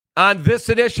On this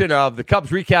edition of the Cubs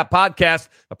Recap Podcast,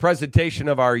 a presentation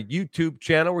of our YouTube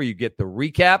channel where you get the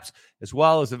recaps, as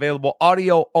well as available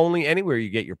audio only anywhere you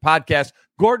get your podcast.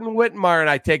 Gordon Wittenmeyer and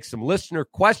I take some listener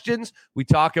questions. We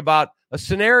talk about a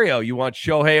scenario. You want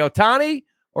Shohei Ohtani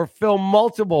or fill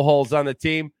multiple holes on the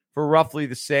team for roughly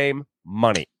the same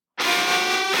money?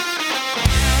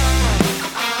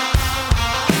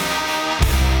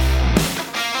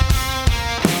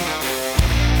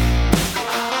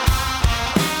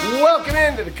 Welcome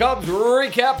into the Cubs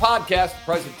Recap Podcast,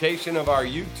 presentation of our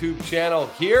YouTube channel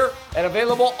here and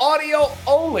available audio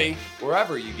only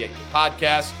wherever you get your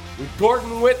podcasts. With Gordon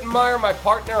Wittenmeyer, my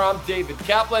partner, I'm David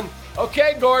Kaplan.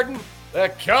 Okay, Gordon,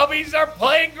 the Cubbies are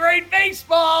playing great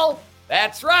baseball.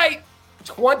 That's right,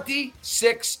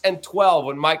 26-12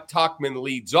 when Mike Tauchman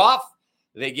leads off.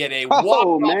 They get a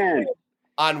walk-off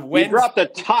on Wednesday. You dropped a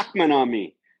Tauchman on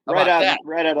me right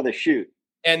out of the chute.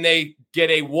 And they get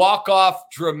a walk-off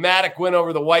dramatic win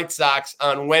over the White Sox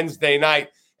on Wednesday night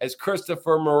as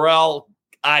Christopher Morel,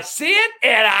 I see it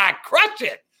and I crush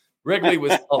it. Wrigley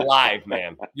was alive,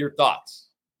 man. Your thoughts?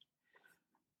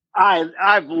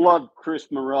 I've loved Chris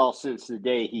Morel since the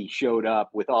day he showed up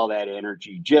with all that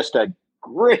energy. Just a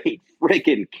great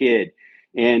freaking kid.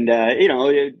 And,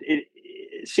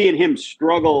 seeing him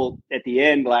struggle at the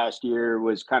end last year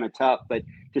was kind of tough. But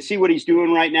to see what he's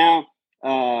doing right now,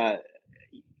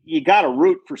 you got to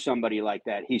root for somebody like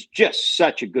that. He's just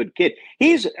such a good kid.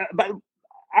 But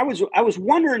I was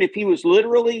wondering if he was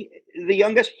literally the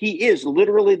youngest. He is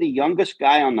literally the youngest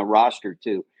guy on the roster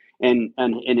too, and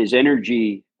his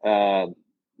energy,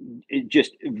 it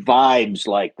just vibes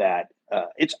like that.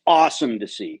 It's awesome to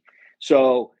see.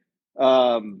 So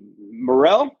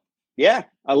Morel, yeah,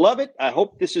 I love it. I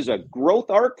hope this is a growth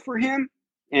arc for him,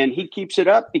 and he keeps it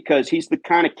up because he's the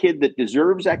kind of kid that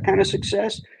deserves that kind of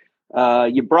success.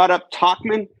 You brought up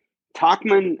Tauchman.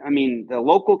 I mean, the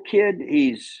local kid,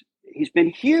 he's been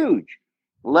huge.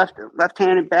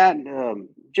 Left-handed bat,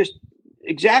 just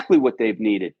exactly what they've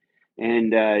needed.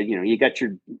 And you got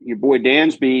your boy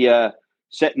Dansby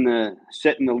setting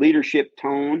the leadership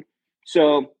tone.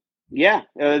 So yeah,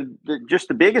 just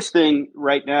the biggest thing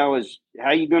right now is how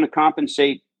are you going to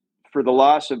compensate for the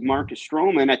loss of Marcus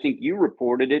Stroman? I think you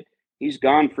reported it. He's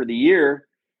gone for the year.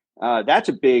 That's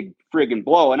a big friggin'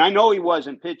 blow. And I know he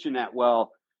wasn't pitching that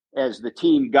well as the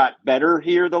team got better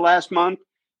here the last month,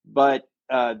 but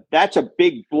that's a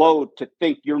big blow to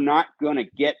think you're not going to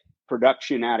get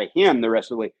production out of him the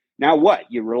rest of the way. Now what?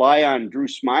 You rely on Drew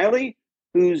Smyly,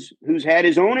 who's had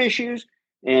his own issues,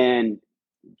 and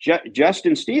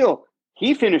Justin Steele,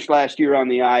 he finished last year on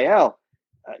the IL.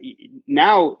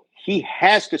 Now he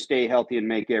has to stay healthy and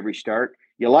make every start.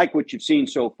 You like what you've seen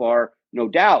so far, no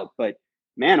doubt, but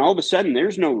man, all of a sudden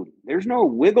there's no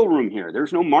wiggle room here.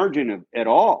 There's no margin at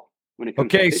all when it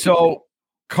comes to pitching. So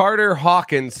Carter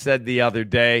Hawkins said the other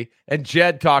day, and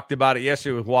Jed talked about it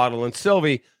yesterday with Waddle and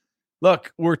Sylvie.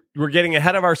 Look, we're getting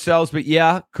ahead of ourselves, but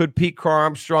yeah, could Pete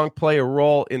Armstrong play a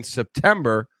role in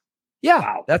September? Yeah,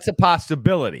 wow. That's a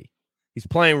possibility. He's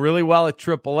playing really well at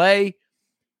AAA.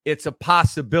 It's a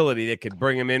possibility that could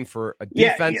bring him in for a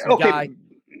defensive guy.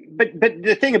 But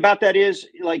the thing about that is,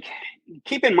 like,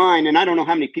 keep in mind, and I don't know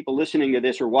how many people listening to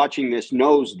this or watching this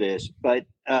knows this, but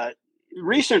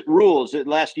recent rules the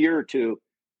last year or two,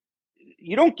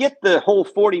 you don't get the whole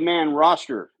 40-man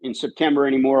roster in September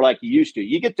anymore like you used to.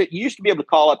 You used to be able to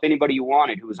call up anybody you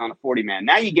wanted who was on a 40-man.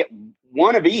 Now you get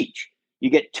one of each. You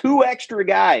get two extra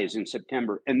guys in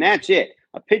September, and that's it,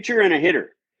 a pitcher and a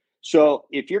hitter. So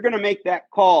if you're going to make that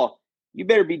call, you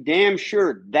better be damn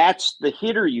sure that's the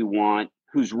hitter you want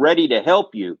who's ready to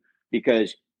help you,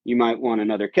 because you might want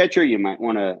another catcher. You might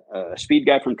want a speed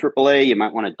guy from AAA. You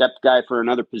might want a depth guy for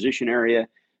another position area.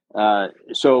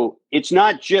 So it's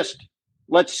not just,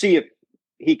 let's see if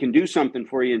he can do something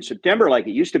for you in September like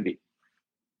it used to be.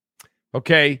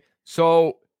 Okay,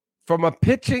 so from a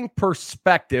pitching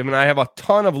perspective, and I have a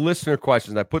ton of listener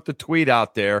questions. I put the tweet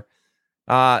out there.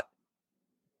 Let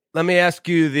me ask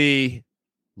you the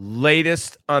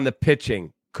latest on the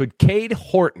pitching. Could Cade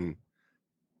Horton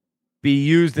be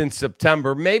used in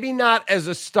September? Maybe not as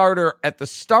a starter at the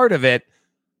start of it,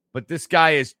 but this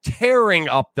guy is tearing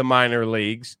up the minor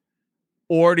leagues.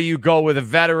 Or do you go with a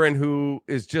veteran who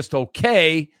is just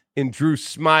okay in Drew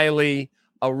Smyly,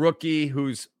 a rookie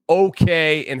who's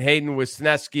okay in Hayden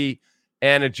Wesneski,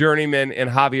 and a journeyman in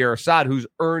Javier Assad who's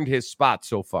earned his spot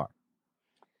so far?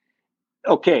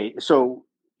 Okay, so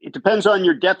it depends on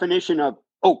your definition of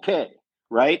okay,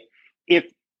 right?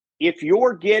 If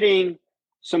you're getting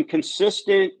some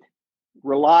consistent,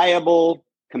 reliable,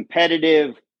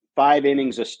 competitive 5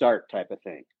 innings a start type of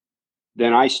thing,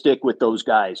 then I stick with those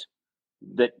guys.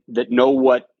 that know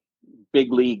what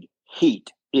big league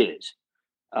heat is.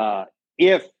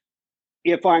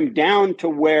 If I'm down to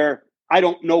where I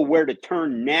don't know where to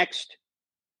turn next,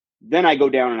 then I go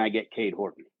down and I get Cade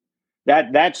Horton.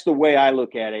 That's the way I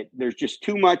look at it. There's just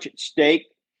too much at stake.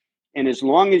 And as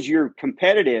long as you're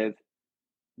competitive,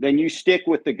 then you stick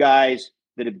with the guys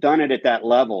that have done it at that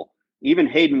level. Even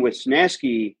Hayden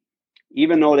Wisniewski,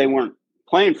 even though they weren't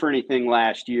playing for anything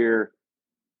last year,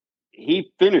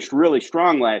 he finished really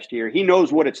strong last year. He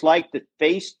knows what it's like to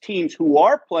face teams who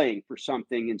are playing for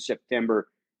something in September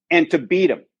and to beat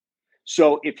them.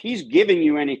 So if he's giving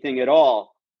you anything at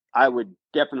all, I would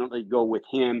definitely go with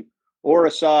him or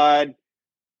Assad,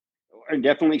 and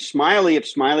definitely Smiley if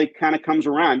Smiley kind of comes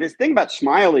around. The thing about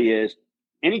Smiley is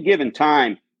any given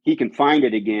time he can find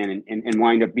it again and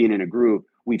wind up being in a groove.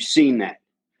 We've seen that.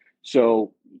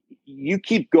 So you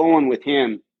keep going with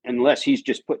him unless he's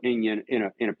just putting you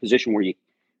in a position where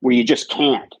you just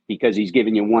can't because he's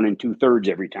giving you 1 2/3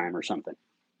 every time or something.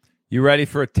 You ready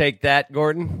for a take that,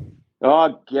 Gordon?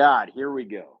 Oh, God, here we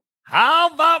go.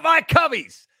 How about my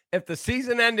Cubbies? If the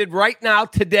season ended right now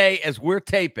today as we're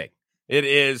taping, it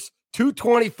is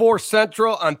 2:24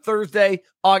 Central on Thursday,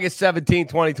 August 17,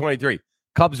 2023.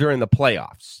 Cubs are in the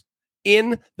playoffs.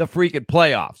 In the freaking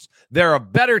playoffs. They're a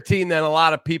better team than a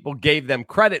lot of people gave them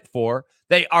credit for.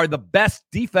 They are the best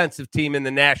defensive team in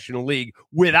the National League,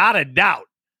 without a doubt.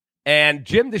 And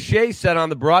Jim Deshaies said on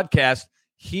the broadcast,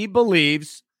 he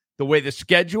believes the way the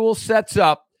schedule sets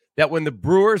up, that when the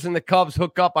Brewers and the Cubs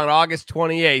hook up on August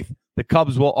 28th, the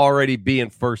Cubs will already be in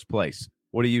first place.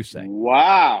 What do you say?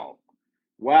 Wow.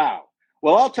 Well,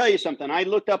 I'll tell you something. I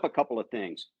looked up a couple of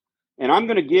things, and I'm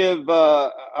going to give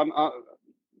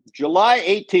July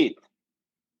 18th,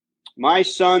 my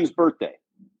son's birthday.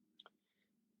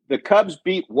 The Cubs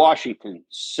beat Washington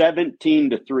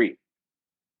 17-3.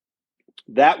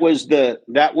 That was the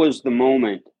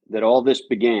moment that all this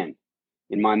began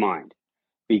in my mind,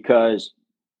 because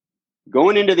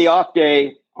going into the off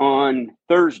day on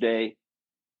Thursday,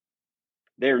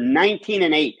 they're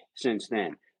 19-8 since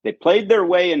then. They played their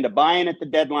way into buying at the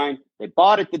deadline. They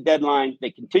bought at the deadline. They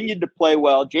continued to play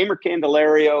well. Jamer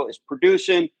Candelario is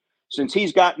producing since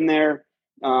he's gotten there.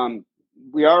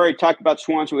 We already talked about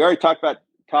Swanson. We already talked about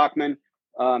Tauchman.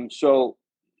 So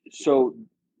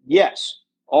yes,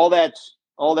 all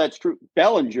that's true.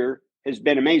 Bellinger has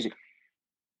been amazing.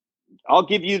 I'll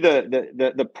give you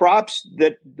the props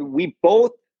that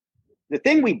the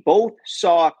thing we both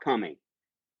saw coming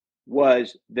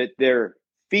was that their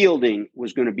fielding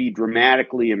was going to be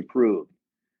dramatically improved.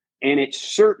 And it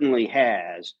certainly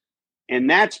has. And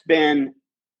that's been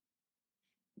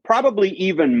probably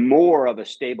even more of a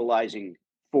stabilizing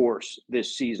force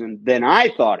this season than I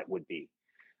thought it would be.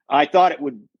 I thought it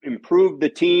would improve the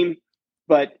team,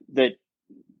 but that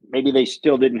maybe they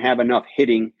still didn't have enough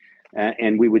hitting,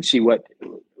 and we would see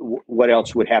what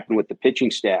else would happen with the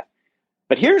pitching staff.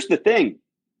 But here's the thing.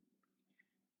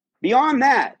 Beyond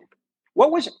that,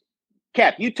 what was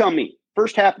Cap, you tell me,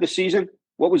 first half of the season,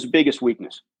 what was the biggest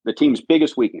weakness? The team's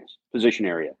biggest weakness, position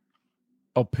area.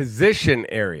 Oh, position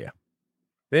area.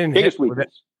 They didn't biggest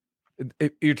weakness.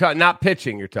 You're talking, not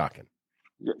pitching, you're talking.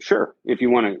 Sure, if you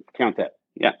want to count that.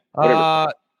 Yeah.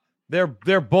 Whatever.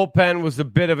 Their bullpen was a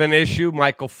bit of an issue.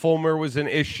 Michael Fulmer was an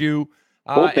issue.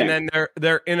 And then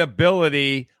their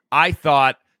inability, I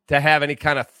thought, to have any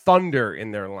kind of thunder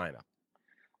in their lineup.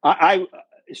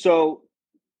 So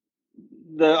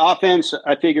the offense,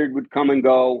 I figured, would come and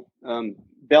go.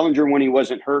 Bellinger, when he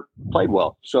wasn't hurt, played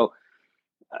well. So,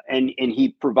 and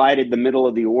he provided the middle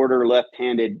of the order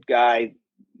left-handed guy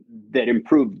that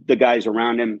improved the guys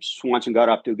around him. Swanson got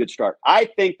off to a good start. I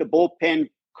think the bullpen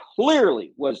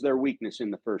clearly was their weakness in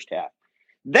the first half.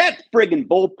 That friggin'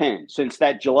 bullpen, since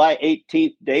that July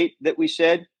 18th date that we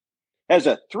said, has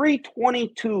a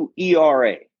 3.22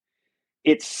 ERA.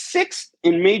 It's sixth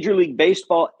in Major League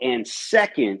Baseball and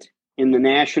second in the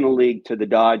National League to the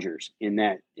Dodgers in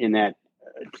that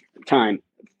time.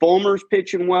 Fulmer's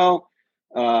pitching well.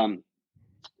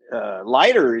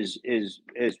 Leiter is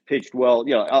pitched well.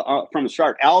 From the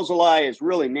start. Alzolay has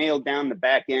really nailed down the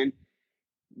back end.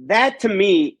 That to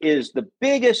me is the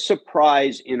biggest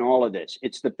surprise in all of this.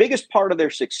 It's the biggest part of their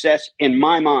success in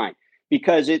my mind,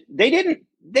 because they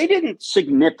didn't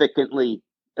significantly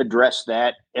address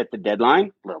that at the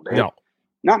deadline. A little bit. No.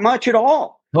 Not much at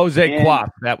all. Jose Quas,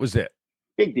 that was it.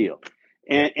 Big deal.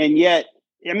 And yet,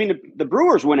 I mean, the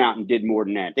Brewers went out and did more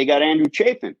than that. They got Andrew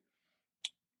Chafin.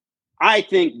 I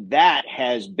think that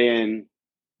has been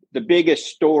the biggest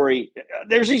story.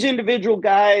 There's these individual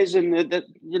guys and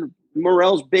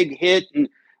Morel's big hit and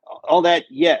all that.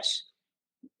 Yes.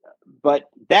 But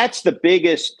that's the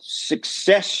biggest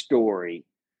success story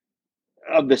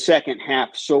of the second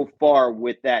half so far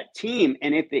with that team.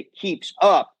 And if it keeps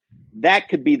up, that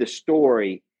could be the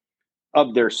story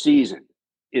of their season,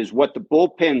 is what the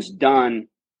bullpen's done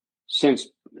since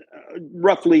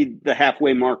roughly the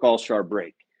halfway mark All-Star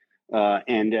break.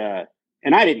 And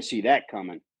I didn't see that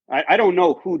coming. I don't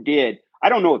know who did. I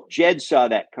don't know if Jed saw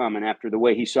that coming after the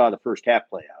way he saw the first half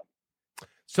play out.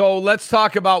 So let's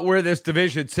talk about where this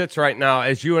division sits right now.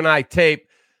 As you and I tape,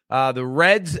 the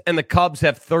Reds and the Cubs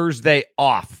have Thursday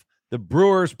off. The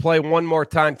Brewers play one more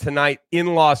time tonight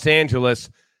in Los Angeles,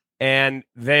 and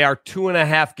they are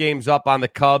 2.5 games up on the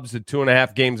Cubs and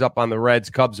 2.5 games up on the Reds.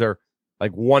 Cubs are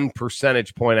like 1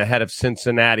 percentage point ahead of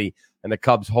Cincinnati, and the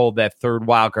Cubs hold that third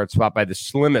wildcard spot by the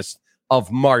slimmest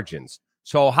of margins.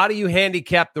 So how do you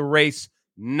handicap the race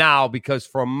now? Because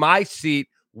from my seat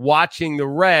watching the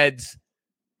Reds,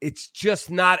 it's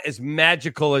just not as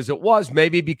magical as it was.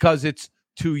 Maybe because it's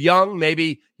too young.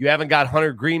 Maybe you haven't got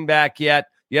Hunter Green back yet.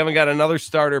 You haven't got another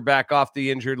starter back off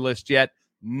the injured list yet.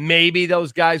 Maybe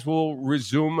those guys will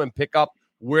resume and pick up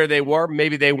where they were.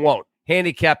 Maybe they won't.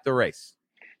 Handicap the race.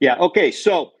 Yeah, okay.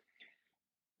 So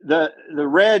the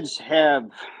Reds have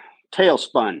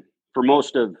tailspun for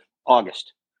most of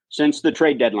August since the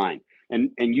trade deadline.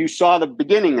 And you saw the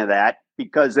beginning of that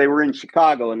because they were in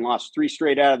Chicago and lost 3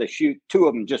 straight out of the chute, 2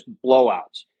 of them just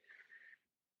blowouts.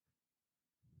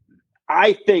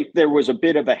 I think there was a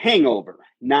bit of a hangover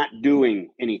not doing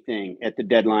anything at the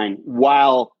deadline,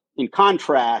 while in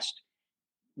contrast,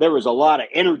 there was a lot of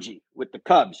energy with the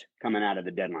Cubs coming out of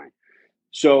the deadline.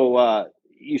 So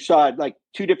you saw like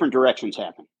 2 different directions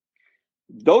happen.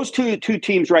 Those two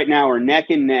teams right now are neck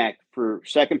and neck for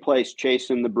second place,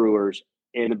 chasing the Brewers.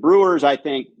 And the Brewers, I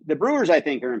think,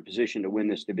 are in position to win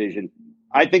this division.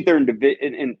 I think they're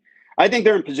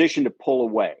in position to pull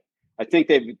away. I think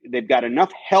they've got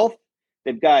enough health.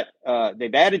 They've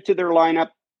added to their lineup,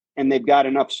 and they've got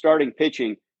enough starting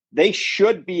pitching. They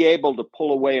should be able to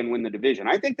pull away and win the division.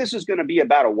 I think this is going to be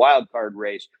about a wild card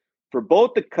race for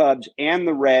both the Cubs and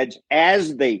the Reds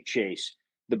as they chase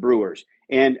the Brewers.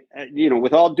 And,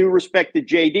 with all due respect to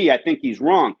JD, I think he's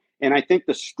wrong. And I think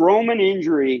the Stroman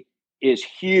injury is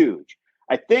huge.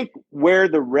 I think where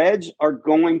the Reds are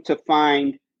going to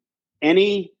find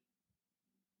any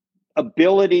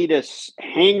ability to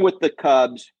hang with the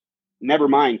Cubs, never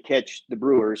mind catch the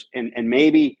Brewers, and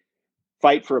maybe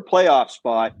fight for a playoff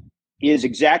spot, is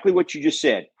exactly what you just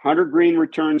said. Hunter Green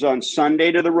returns on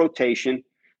Sunday to the rotation.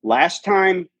 Last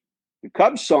time the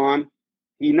Cubs saw him,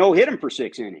 he no-hit him for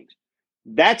 6 innings.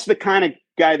 That's the kind of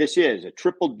guy this is, a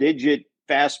triple-digit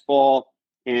fastball.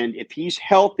 And if he's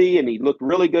healthy, and he looked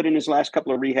really good in his last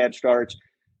couple of rehab starts,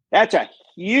 that's a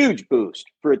huge boost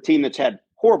for a team that's had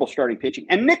horrible starting pitching.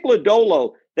 And Nick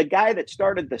Lodolo, the guy that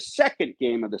started the second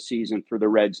game of the season for the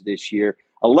Reds this year,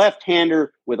 a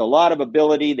left-hander with a lot of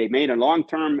ability. They made a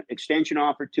long-term extension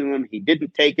offer to him. He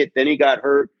didn't take it. Then he got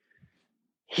hurt.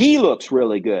 He looks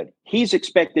really good. He's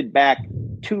expected back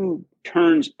 2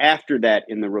 turns after that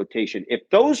in the rotation. If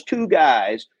those 2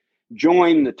 guys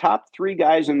join the top 3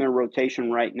 guys in their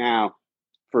rotation right now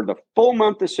for the full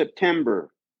month of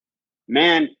September,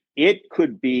 man, it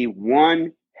could be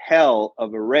one hell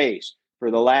of a race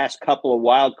for the last couple of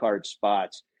wild card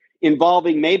spots,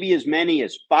 involving maybe as many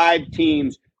as 5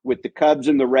 teams, with the Cubs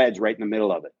and the Reds right in the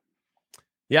middle of it.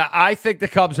 Yeah, I think the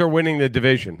Cubs are winning the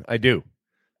division. I do.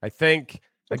 I think,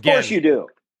 of course you do.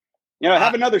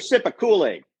 Have another sip of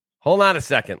Kool-Aid. Hold on a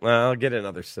second. Well, I'll get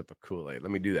another sip of Kool-Aid.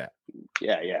 Let me do that.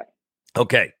 Yeah.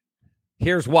 Okay.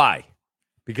 Here's why.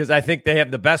 Because I think they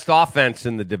have the best offense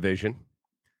in the division.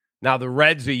 Now, the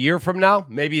Reds a year from now,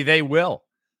 maybe they will.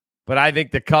 But I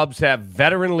think the Cubs have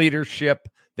veteran leadership.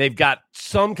 They've got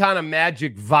some kind of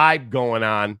magic vibe going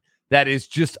on that is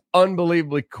just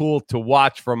unbelievably cool to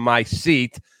watch from my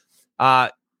seat.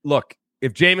 Look,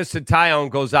 if Jameson Taillon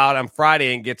goes out on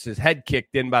Friday and gets his head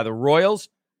kicked in by the Royals,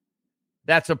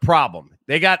 that's a problem.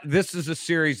 This is a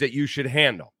series that you should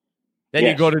handle. Then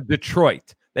You go to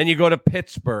Detroit. Then you go to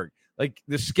Pittsburgh. Like,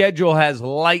 the schedule has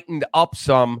lightened up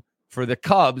some for the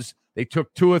Cubs. They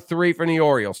took 2 of 3 from the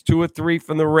Orioles, 2 of 3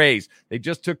 from the Rays. They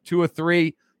just took 2 of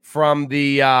 3 from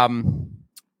the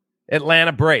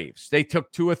Atlanta Braves. They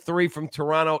took 2 of 3 from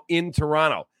Toronto in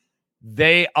Toronto.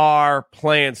 They are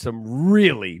playing some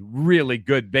really, really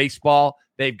good baseball.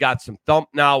 They've got some thump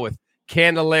now with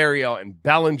Candelario and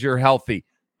Bellinger healthy.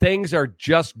 Things are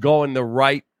just going the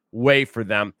right way for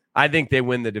them. I think they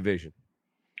win the division.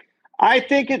 I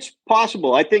think it's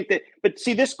possible. I think that, but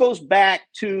see, this goes back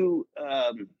to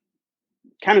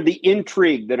kind of the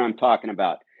intrigue that I'm talking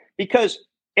about, because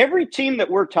every team that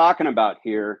we're talking about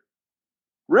here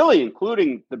really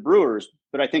including the Brewers,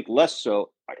 but I think less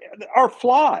so, are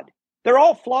flawed. They're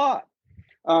all flawed.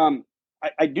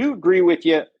 I do agree with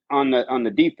you on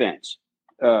the defense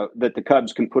that the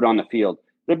Cubs can put on the field.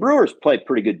 The Brewers play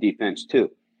pretty good defense too.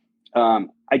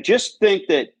 I just think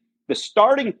that the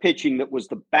starting pitching that was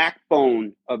the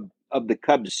backbone of the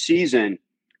Cubs season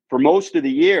for most of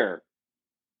the year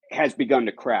has begun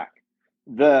to crack.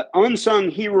 The unsung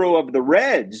hero of the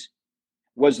Reds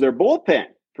was their bullpen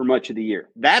for much of the year.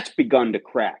 That's begun to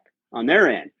crack on their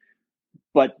end.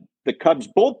 But the Cubs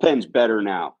bullpen's better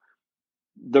now.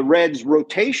 The Reds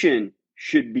rotation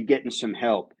should be getting some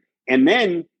help. And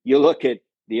then you look at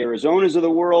the Arizonas of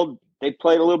the world. They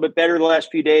played a little bit better the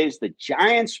last few days. The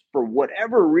Giants, for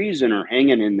whatever reason, are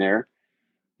hanging in there.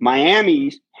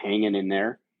 Miami's hanging in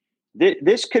there.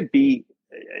 This could be,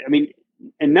 I mean,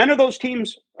 and none of those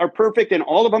teams are perfect, and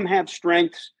all of them have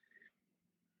strengths.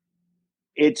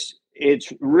 It's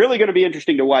really going to be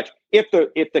interesting to watch if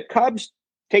the Cubs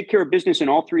take care of business in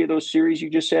all three of those series you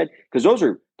just said, because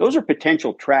those are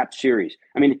potential trap series.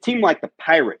 I mean, a team like the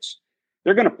Pirates,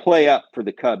 they're going to play up for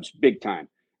the Cubs big time,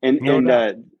 and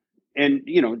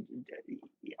you know,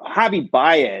 Javi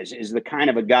Baez is the kind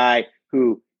of a guy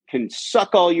who can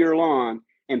suck all year long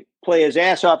and play his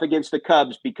ass off against the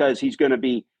Cubs because he's going to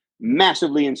be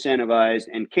massively incentivized.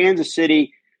 And Kansas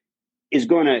City is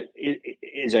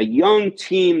a young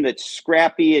team that's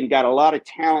scrappy and got a lot of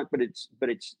talent, but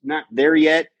it's not there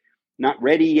yet, not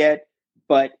ready yet.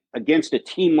 But against a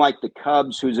team like the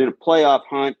Cubs, who's in a playoff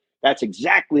hunt, that's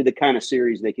exactly the kind of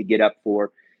series they could get up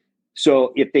for.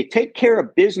 So if they take care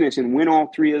of business and win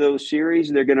all three of those series,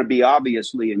 they're going to be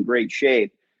obviously in great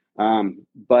shape. But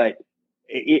I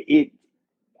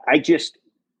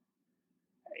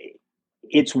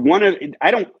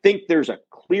don't think there's a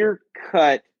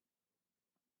clear-cut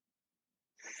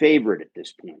favorite at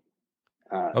this point.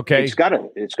 Okay. It's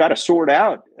got to sort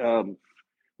out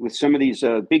with some of these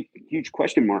big, huge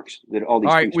question marks that all these.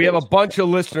 All right, we have a bunch of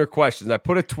listener questions. I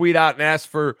put a tweet out and asked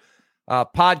for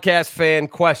podcast fan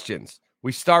questions.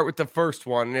 We start with the first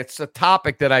one, and it's a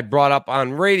topic that I brought up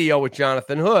on radio with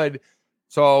Jonathan Hood.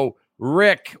 So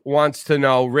Rick wants to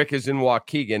know, Rick is in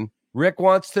Waukegan. Rick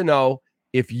wants to know,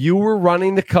 if you were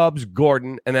running the Cubs,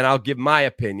 Gordon, and then I'll give my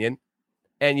opinion,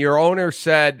 and your owner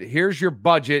said, here's your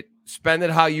budget, spend it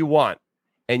how you want,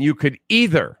 and you could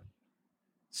either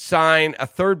sign a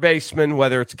third baseman,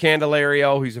 whether it's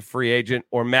Candelario, he's a free agent,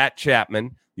 or Matt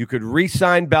Chapman. You could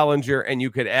re-sign Bellinger, and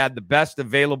you could add the best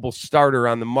available starter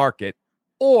on the market,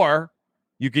 or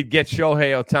you could get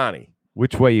Shohei Ohtani.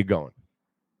 Which way you going?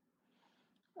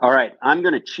 All right, I'm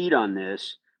going to cheat on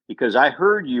this because I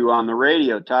heard you on the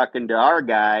radio talking to our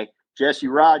guy, Jesse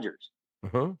Rogers.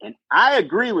 Uh-huh. And I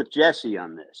agree with Jesse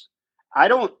on this. I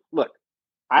don't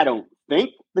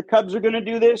think the Cubs are going to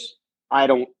do this. I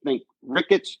don't think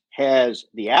Ricketts has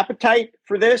the appetite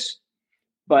for this.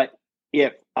 But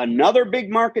if another big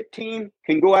market team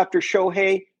can go after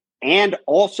Shohei and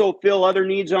also fill other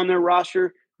needs on their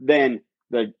roster, then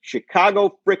the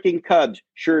Chicago freaking Cubs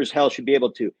sure as hell should be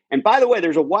able to. And by the way,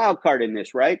 there's a wild card in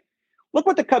this, right? Look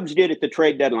what the Cubs did at the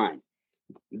trade deadline.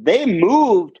 They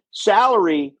moved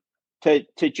salary to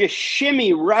just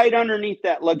shimmy right underneath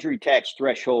that luxury tax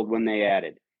threshold when they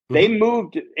added. Mm-hmm. They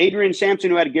moved Adrian Sampson,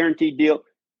 who had a guaranteed deal,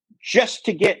 just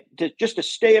to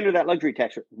stay under that luxury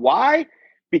tax. Why?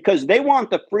 Because they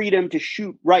want the freedom to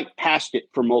shoot right past it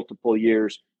for multiple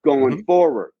years going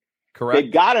forward. Correct.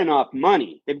 They've got enough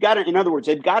money. They've got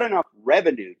enough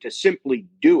revenue to simply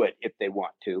do it if they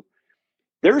want to.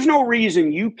 There's no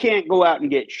reason you can't go out and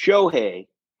get Shohei,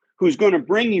 who's going to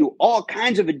bring you all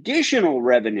kinds of additional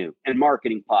revenue and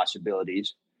marketing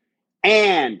possibilities,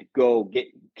 and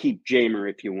keep Jamer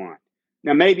if you want.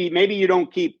 Now, maybe you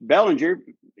don't keep Bellinger.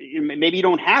 Maybe you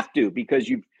don't have to because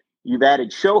you've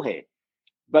added Shohei.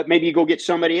 But maybe you go get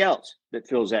somebody else that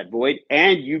fills that void,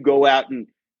 and you go out and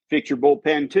fix your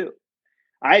bullpen too.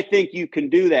 I think you can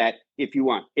do that if you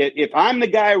want. If I'm the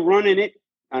guy running it,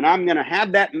 and I'm going to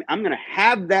have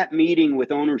that meeting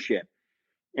with ownership,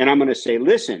 and I'm going to say,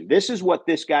 listen, this is what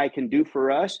this guy can do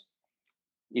for us.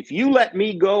 If you let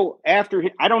me go after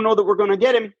him, I don't know that we're going to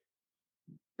get him,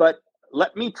 but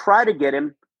let me try to get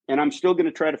him, and I'm still going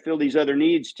to try to fill these other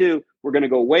needs too. We're going to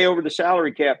go way over the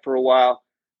salary cap for a while,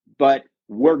 but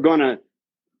we're going to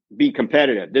be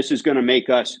competitive. This is going to make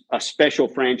us a special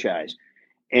franchise.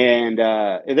 And,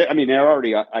 they're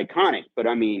already iconic, but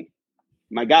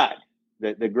my God,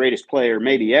 the greatest player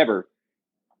maybe ever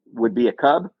would be a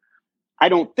Cub. I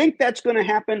don't think that's going to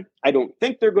happen. I don't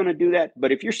think they're going to do that.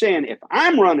 But if you're saying, if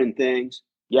I'm running things,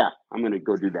 yeah, I'm going to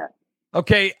go do that.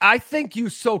 Okay, I think you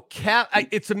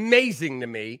it's amazing to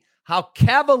me how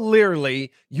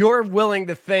cavalierly you're willing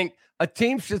to think a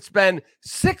team should spend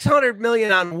 $600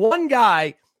 million on one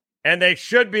guy and they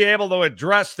should be able to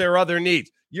address their other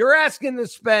needs. You're asking to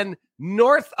spend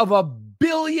north of $1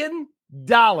 billion.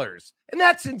 And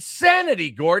that's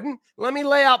insanity, Gordon. Let me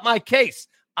lay out my case.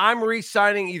 I'm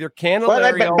re-signing either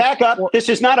Candelario. But back up. This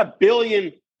is not $1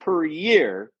 billion per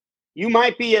year. You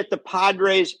might be at the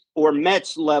Padres or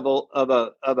Mets level of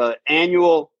a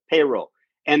annual payroll,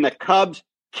 and the Cubs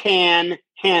can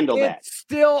handle that. It's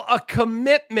still a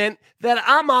commitment that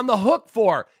I'm on the hook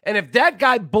for. And if that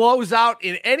guy blows out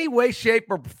in any way, shape,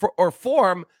 or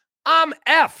form, I'm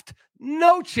effed.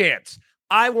 No chance.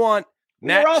 I want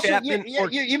Matt Chapman.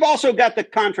 You've also got the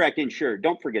contract insured.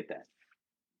 Don't forget that.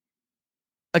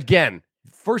 Again,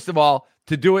 first of all,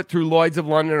 to do it through Lloyd's of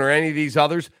London or any of these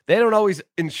others, they don't always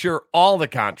insure all the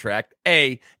contract,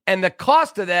 and the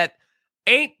cost of that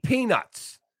ain't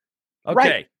peanuts. Okay.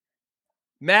 Right.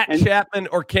 Matt Chapman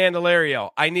or Candelario,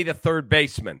 I need a third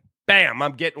baseman. Bam,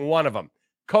 I'm getting one of them.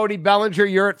 Cody Bellinger,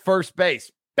 you're at first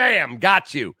base. Bam,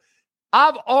 got you.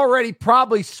 I've already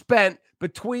probably spent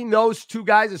between those two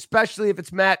guys, especially if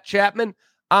it's Matt Chapman,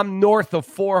 I'm north of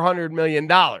 $400 million.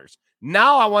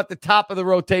 Now I want the top of the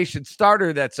rotation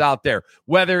starter that's out there,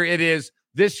 whether it is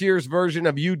this year's version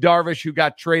of Yu Darvish who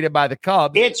got traded by the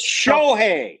Cubs. It's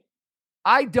Shohei.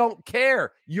 I don't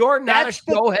care. You're not a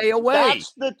Shohei away.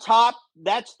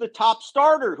 That's the top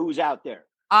starter who's out there.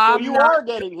 So you are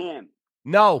getting him.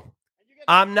 No,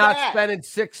 I'm not spending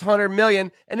 $600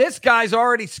 million. And this guy's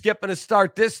already skipping a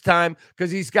start this time because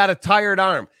he's got a tired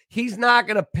arm. He's not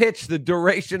going to pitch the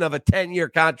duration of a 10-year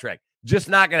contract. Just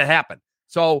not going to happen.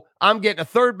 So I'm getting a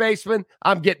third baseman.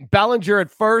 I'm getting Bellinger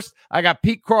at first. I got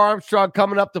Pete Crow Armstrong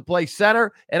coming up to play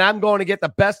center, and I'm going to get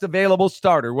the best available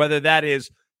starter, whether that is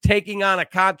taking on a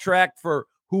contract for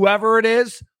whoever it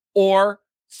is or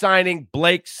signing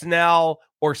Blake Snell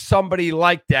or somebody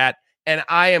like that.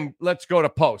 And let's go to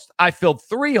post. I filled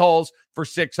 3 holes for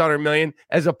 $600 million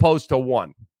as opposed to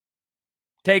 1.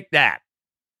 Take that.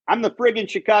 I'm the friggin'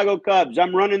 Chicago Cubs.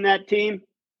 I'm running that team.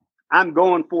 I'm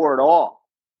going for it all.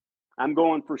 I'm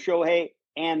going for Shohei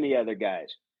and the other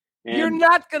guys. And you're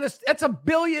not going to – that's $1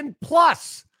 billion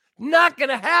plus. Not going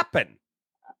to happen.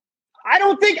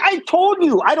 I told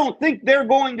you, I don't think they're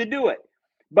going to do it.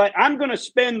 But I'm going to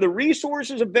spend the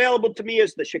resources available to me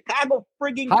as the Chicago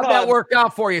frigging Cubs. How'd that work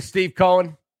out for you, Steve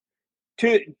Cohen?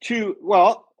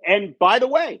 And by the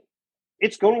way,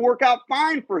 it's going to work out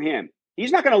fine for him.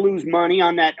 He's not going to lose money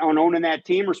on owning that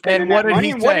team or spending that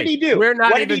money. And what did he do? We're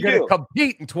not even going to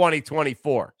compete in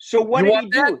 2024. So what did he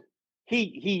do?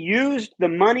 He used the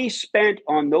money spent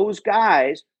on those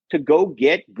guys to go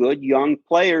get good young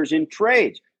players in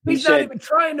trades. He's not even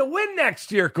trying to win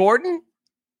next year, Gordon.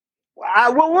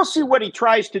 Well, we'll see what he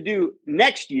tries to do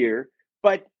next year,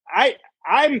 but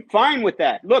I'm fine with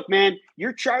that. Look, man,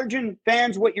 you're charging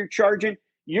fans what you're charging.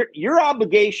 Your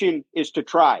obligation is to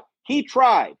try. He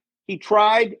tried,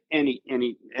 and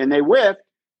they whiffed.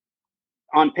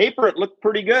 On paper, it looked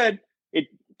pretty good. It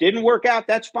didn't work out.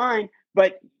 That's fine,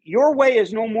 but your way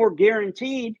is no more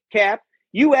guaranteed. Cap,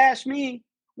 you asked me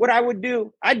what I would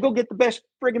do. I'd go get the best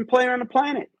friggin' player on the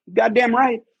planet. Goddamn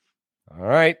right. All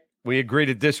right. We agree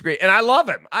to disagree. And I love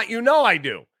him. I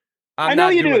do. I know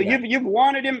you do. You've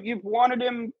wanted him. You've wanted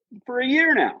him for a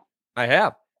year now. I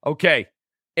have. Okay.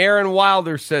 Aaron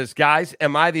Wilder says, guys,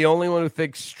 am I the only one who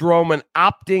thinks Stroman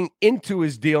opting into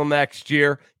his deal next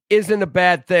year isn't a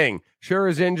bad thing? Sure,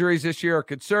 his injuries this year are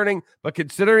concerning, but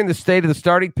considering the state of the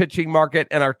starting pitching market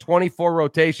and our 24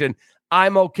 rotation,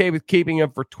 I'm okay with keeping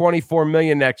him for $24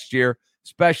 million next year,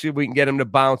 especially if we can get him to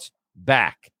bounce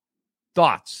back.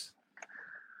 Thoughts?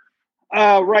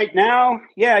 Right now,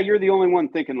 yeah, you're the only one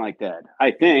thinking like that.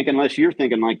 I think, unless you're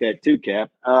thinking like that too,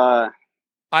 Cap.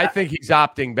 I think he's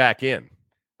opting back in.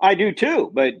 I do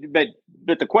too, but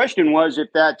the question was if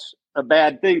that's a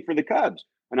bad thing for the Cubs,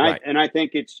 and I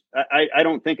think I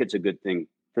don't think it's a good thing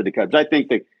for the Cubs. I think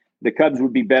that the Cubs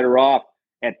would be better off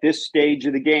at this stage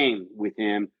of the game with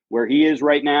him, where he is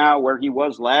right now, where he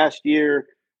was last year.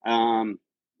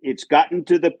 It's gotten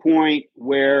to the point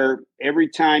where every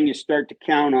time you start to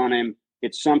count on him,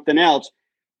 it's something else.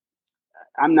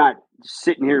 I'm not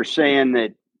sitting here saying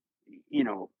that,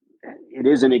 it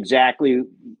isn't exactly,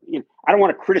 I don't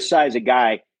want to criticize a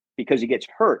guy because he gets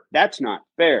hurt. That's not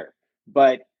fair.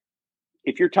 But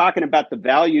if you're talking about the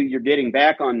value you're getting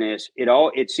back on this,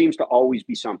 it seems to always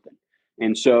be something.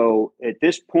 And so at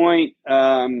this point,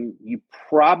 you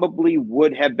probably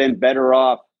would have been better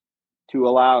off to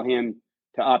allow him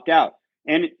to opt out.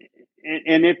 And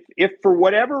if for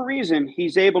whatever reason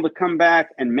he's able to come back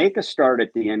and make a start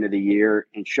at the end of the year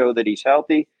and show that he's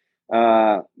healthy,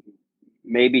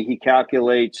 maybe he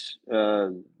calculates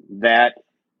that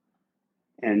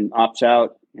and opts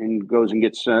out and goes and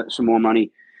gets some more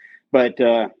money. But,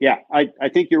 I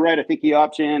think you're right. I think he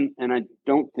opts in, and I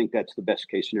don't think that's the best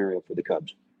case scenario for the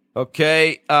Cubs.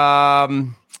 Okay.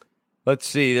 Let's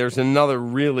see. There's another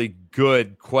really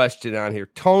good question on here.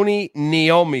 Tony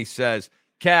Naomi says,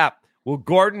 Cap, will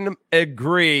Gordon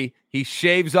agree he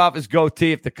shaves off his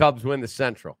goatee if the Cubs win the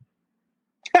Central?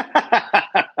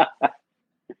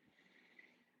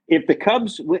 If the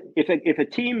Cubs, if a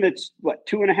team that's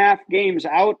 2.5 games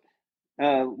out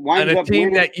winds and a up team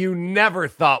winning, that you never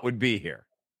thought would be here.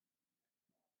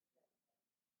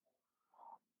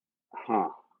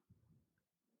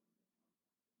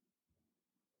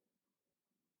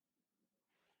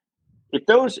 If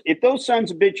those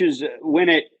sons of bitches win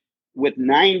it with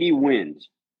 90 wins,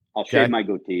 I'll shave my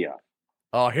goatee off.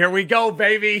 Oh, here we go,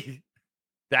 baby.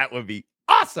 That would be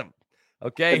awesome.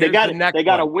 Okay, they got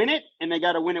to win it, and they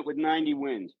got to win it with 90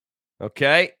 wins.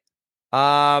 Okay.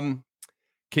 Can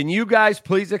you guys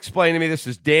please explain to me? This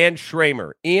is Dan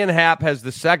Schramer. Ian Happ has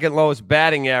the second lowest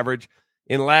batting average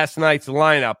in last night's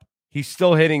lineup. He's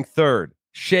still hitting third.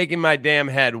 Shaking my damn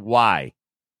head. Why?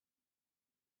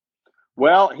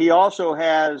 Well, he also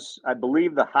has, I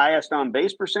believe, the highest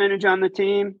on-base percentage on the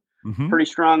team. Mm-hmm. Pretty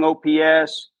strong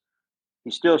OPS.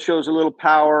 He still shows a little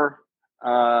power,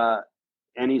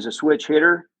 and he's a switch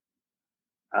hitter.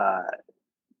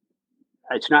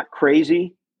 It's not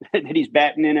crazy that he's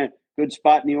batting in a good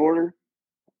spot in the order.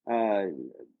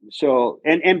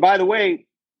 And by the way,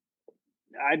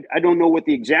 I don't know what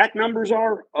the exact numbers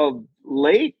are of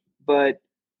late, but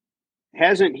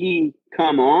hasn't he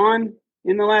come on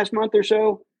in the last month or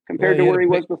so compared to where he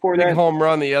was before that? Home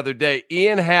run the other day.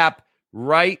 Ian Happ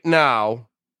right now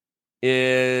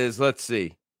is, let's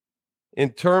see,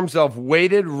 in terms of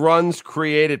weighted runs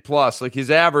created plus, like his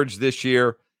average this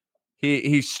year,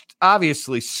 he's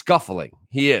obviously scuffling.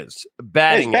 He is.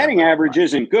 His batting average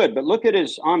isn't good, but look at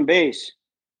his on base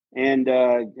and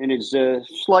his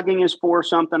slugging is 4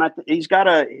 something. He's got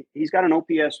an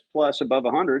OPS plus above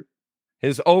 100.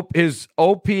 His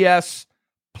OPS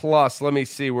plus, let me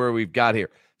see where we've got here.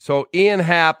 So Ian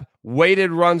Happ,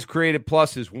 weighted runs created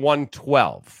plus is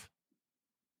 112.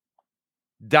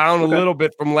 Down a little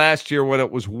bit from last year when it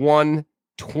was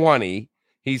 120.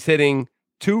 He's hitting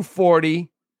 240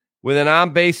 with an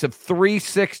on base of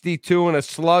 362 and a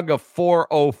slug of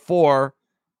 404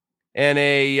 and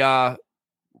a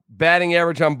batting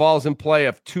average on balls in play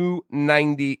of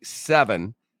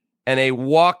 297 and a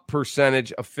walk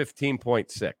percentage of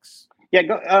 15.6. Yeah,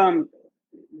 go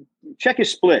check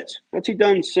his splits. What's he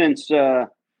done since the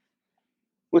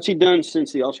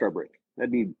All-Star break?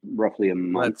 That'd be roughly a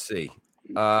month. Let's see.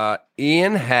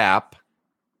 Ian Happ.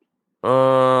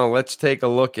 Let's take a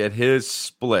look at his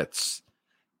splits.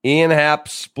 Ian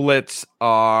Happ's splits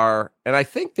are, and I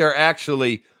think they're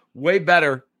actually way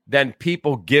better than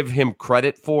people give him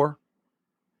credit for.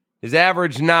 His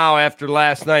average now after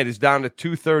last night is down to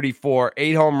 234,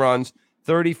 8 home runs,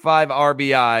 35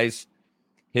 RBIs.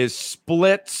 His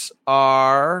splits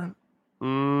are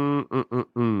Ian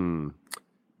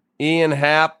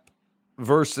Happ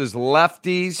versus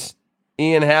lefties.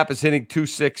 Ian Happ is hitting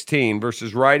 216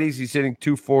 versus righties. He's hitting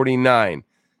 249.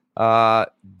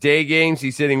 Day games,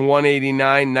 he's hitting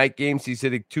 189. Night games, he's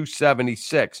hitting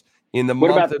 276. In the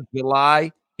month of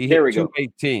July, he hit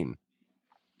 218.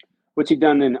 What's he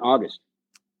done in August?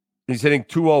 He's hitting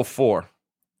 204.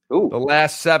 Ooh. The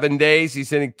last 7 days, he's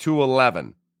hitting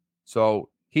 211. So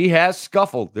he has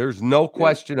scuffled. There's no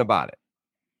question about it.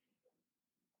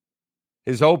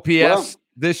 His OPS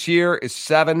this year is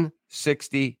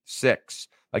 766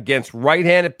 against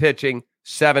right-handed pitching,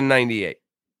 798.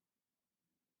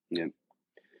 Yeah.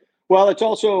 Well, it's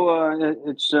also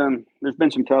there's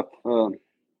been some tough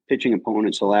pitching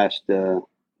opponents the last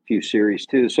few series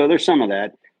too. So there's some of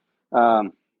that. I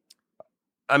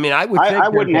mean, I would think I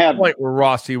wouldn't have a point where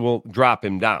Rossi will drop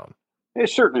him down. It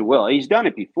certainly will. He's done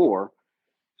it before.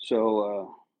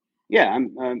 So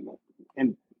and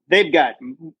they've got,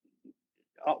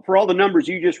 for all the numbers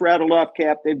you just rattled off,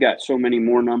 Cap, they've got so many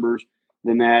more numbers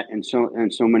than that, and so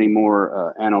many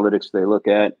more analytics they look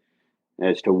at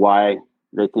as to why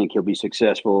they think he'll be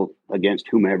successful against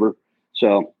whomever.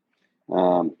 So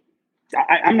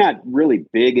I'm not really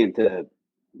big into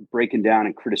breaking down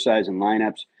and criticizing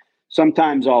lineups.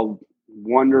 Sometimes I'll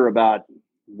wonder about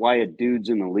why a dude's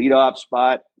in the leadoff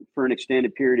spot for an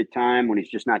extended period of time when he's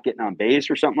just not getting on base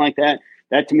or something like that.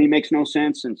 That to me makes no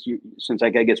sense since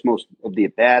that guy gets most of the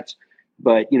at-bats.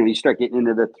 But, you start getting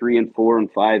into the 3 and 4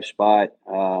 and 5 spot,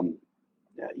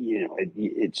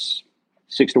 it's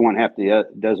 6 to 1 half the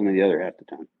dozen of the other half the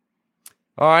time.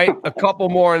 All right, a couple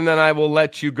more, and then I will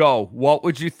let you go. What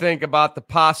would you think about the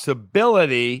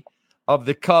possibility of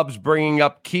the Cubs bringing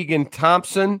up Keegan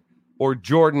Thompson or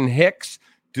Jordan Hicks?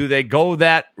 Do they go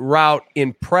that route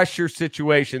in pressure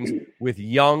situations with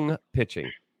young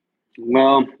pitching?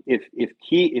 Well, if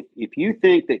you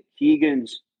think that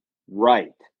Keegan's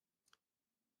right,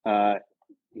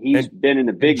 he's been in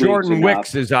the big leagues enough. Jordan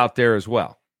Wicks is out there as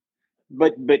well.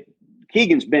 But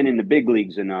Keegan's been in the big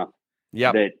leagues enough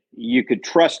that you could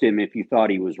trust him if you thought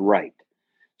he was right.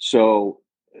 So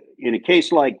in a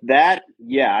case like that,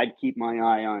 yeah, I'd keep my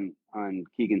eye on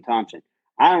Keegan Thompson.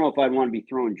 I don't know if I'd want to be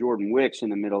throwing Jordan Wicks in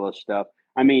the middle of stuff.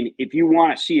 I mean, if you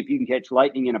want to see if you can catch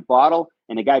lightning in a bottle,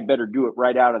 and the guy better do it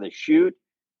right out of the chute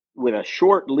with a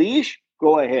short leash,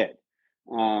 go ahead.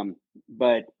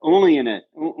 But only in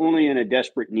a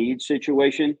desperate need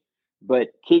situation. But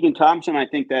Keegan Thompson, I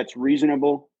think that's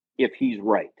reasonable if he's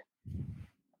right.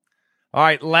 All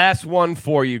right, last one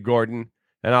for you, Gordon,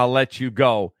 and I'll let you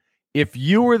go. If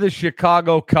you were the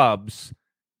Chicago Cubs,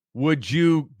 would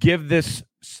you give this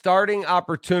starting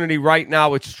opportunity right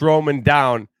now with Stroman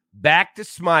down back to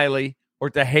Smiley or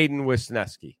to Hayden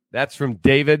Wisniewski? That's from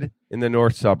David in the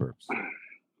North Suburbs.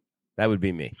 That would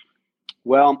be me.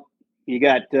 Well, you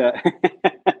got I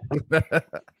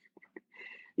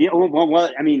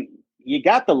mean, you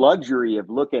got the luxury of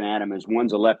looking at him as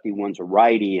one's a lefty, one's a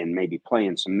righty, and maybe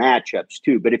playing some matchups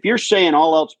too. But if you're saying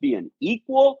all else being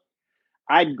equal,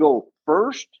 I'd go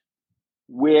first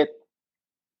with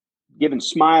giving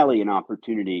Smiley an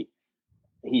opportunity.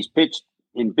 He's pitched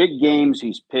in big games.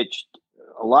 He's pitched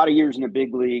a lot of years in the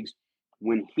big leagues.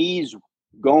 When he's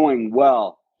going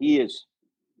well, he is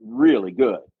really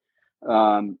good.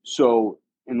 So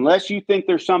unless you think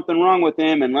there's something wrong with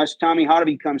him, unless Tommy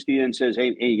Hotovy comes to you and says,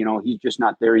 hey, he's just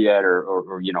not there yet,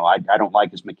 or I don't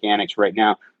like his mechanics right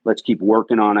now, let's keep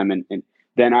working on him, and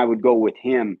then I would go with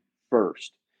him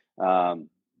first.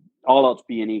 All else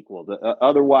being equal.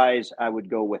 Otherwise, I would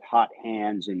go with hot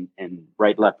hands and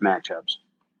right-left matchups.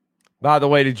 By the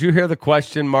way, did you hear the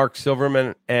question Mark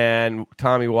Silverman and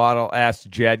Tommy Waddle asked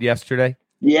Jed yesterday?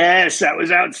 Yes, that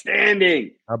was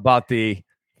outstanding. About the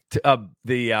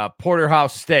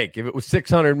porterhouse steak. If it was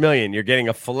 $600 million, you're getting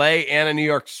a filet and a New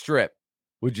York strip.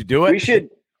 Would you do it?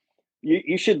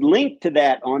 You should link to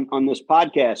that on this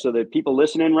podcast so that people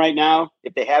listening right now,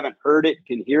 if they haven't heard it,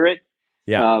 can hear it.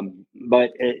 Yeah.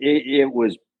 But it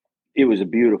was a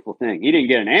beautiful thing. He didn't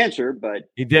get an answer, but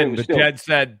he didn't. But Jed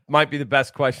said might be the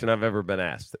best question I've ever been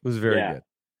asked. It was very good.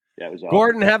 That was awesome.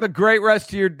 Gordon, have a great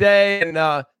rest of your day.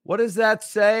 And what does that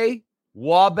say?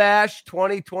 Wabash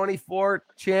 2024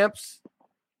 champs.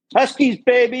 Huskies,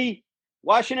 baby.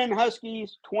 Washington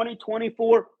Huskies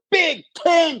 2024 Big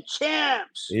Ten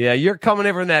champs. Yeah, you're coming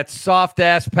in from that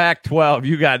soft-ass Pac-12.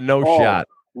 You got no shot.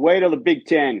 Wait till the Big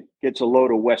Ten gets a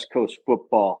load of West Coast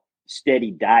football.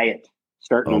 Steady diet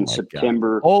starting in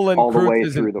September. Olin all the Cruz way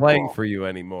isn't through the playing fall. for you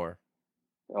anymore.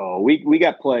 Oh, we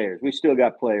got players. We still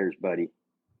got players, buddy.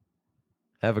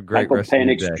 Have a great Michael rest of your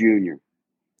Penix day. Jr.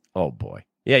 Oh, boy.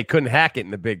 Yeah, he couldn't hack it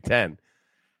in the Big Ten.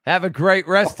 Have a great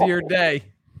rest of your day.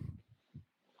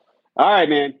 All right,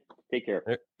 man. Take care.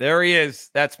 There he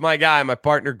is. That's my guy, my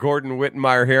partner, Gordon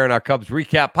Wittenmeyer, here on our Cubs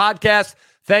Recap Podcast.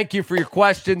 Thank you for your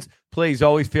questions. Please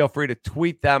always feel free to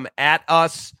tweet them at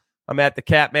us. I'm at the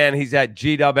Catman. He's at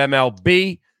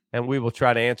GWMLB, and we will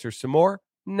try to answer some more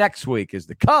next week as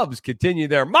the Cubs continue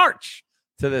their march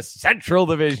to the Central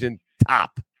Division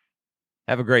top.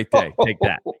 Have a great day. Take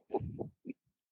that.